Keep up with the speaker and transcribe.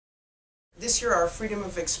This year our Freedom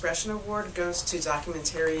of Expression Award goes to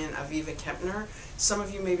documentarian Aviva Kempner. Some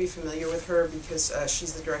of you may be familiar with her because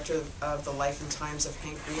she's the director of The Life and Times of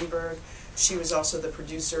Hank Greenberg. She was also the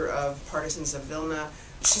producer of Partisans of Vilna.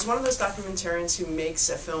 She's one of those documentarians who makes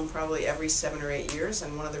a film probably every 7 or 8 years,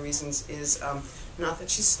 and one of the reasons is not that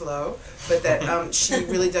she's slow, but that she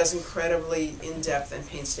really does incredibly in-depth and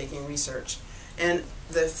painstaking research. And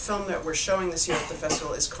the film that we're showing this year at the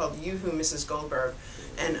festival is called Yoo-Hoo, Mrs. Goldberg.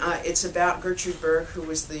 And it's about Gertrude Berg, who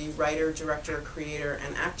was the writer, director, creator,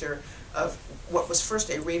 and actor of what was first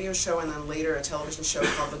a radio show and then later a television show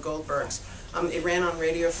called The Goldbergs. It ran on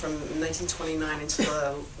radio from 1929 until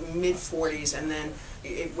the mid-40s, and then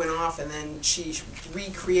it went off, and then she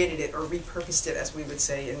recreated it, or repurposed it, as we would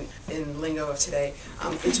say in lingo of today,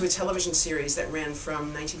 into a television series that ran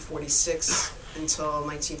from 1946 until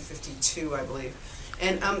 1952, I believe.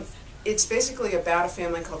 And it's basically about a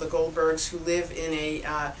family called the Goldbergs who live in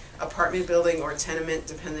a apartment building or tenement,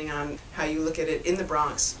 depending on how you look at it, in the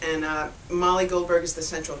Bronx. And Molly Goldberg is the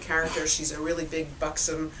central character. She's a really big,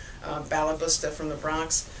 buxom balabusta from the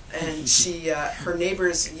Bronx, and her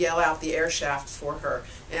neighbors yell out the air shaft for her.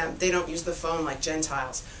 And they don't use the phone like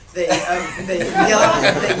Gentiles. They yell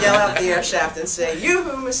out the air shaft and say,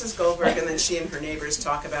 "Yoo-hoo, Mrs. Goldberg," and then she and her neighbors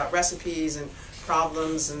talk about recipes and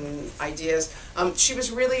problems and ideas. She was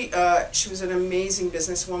an amazing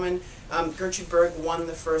businesswoman. Gertrude Berg won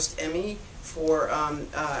the first Emmy for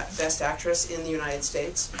Best Actress in the United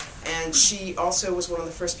States, and she also was one of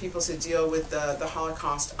the first people to deal with the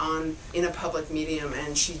Holocaust in a public medium,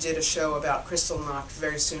 and she did a show about Kristallnacht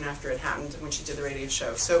very soon after it happened when she did the radio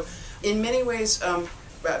show. So in many ways,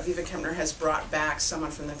 Aviva Kempner has brought back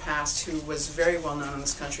someone from the past who was very well known in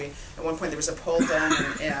this country. At one point there was a poll done,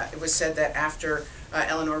 and it was said that after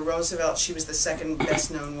Eleanor Roosevelt, she was the second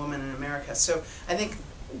best known woman in America. So I think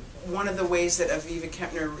one of the ways that Aviva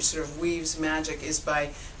Kempner sort of weaves magic is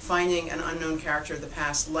by finding an unknown character of the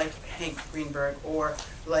past, like Hank Greenberg or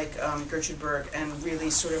like Gertrude Berg, and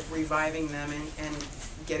really sort of reviving them and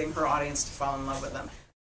getting her audience to fall in love with them.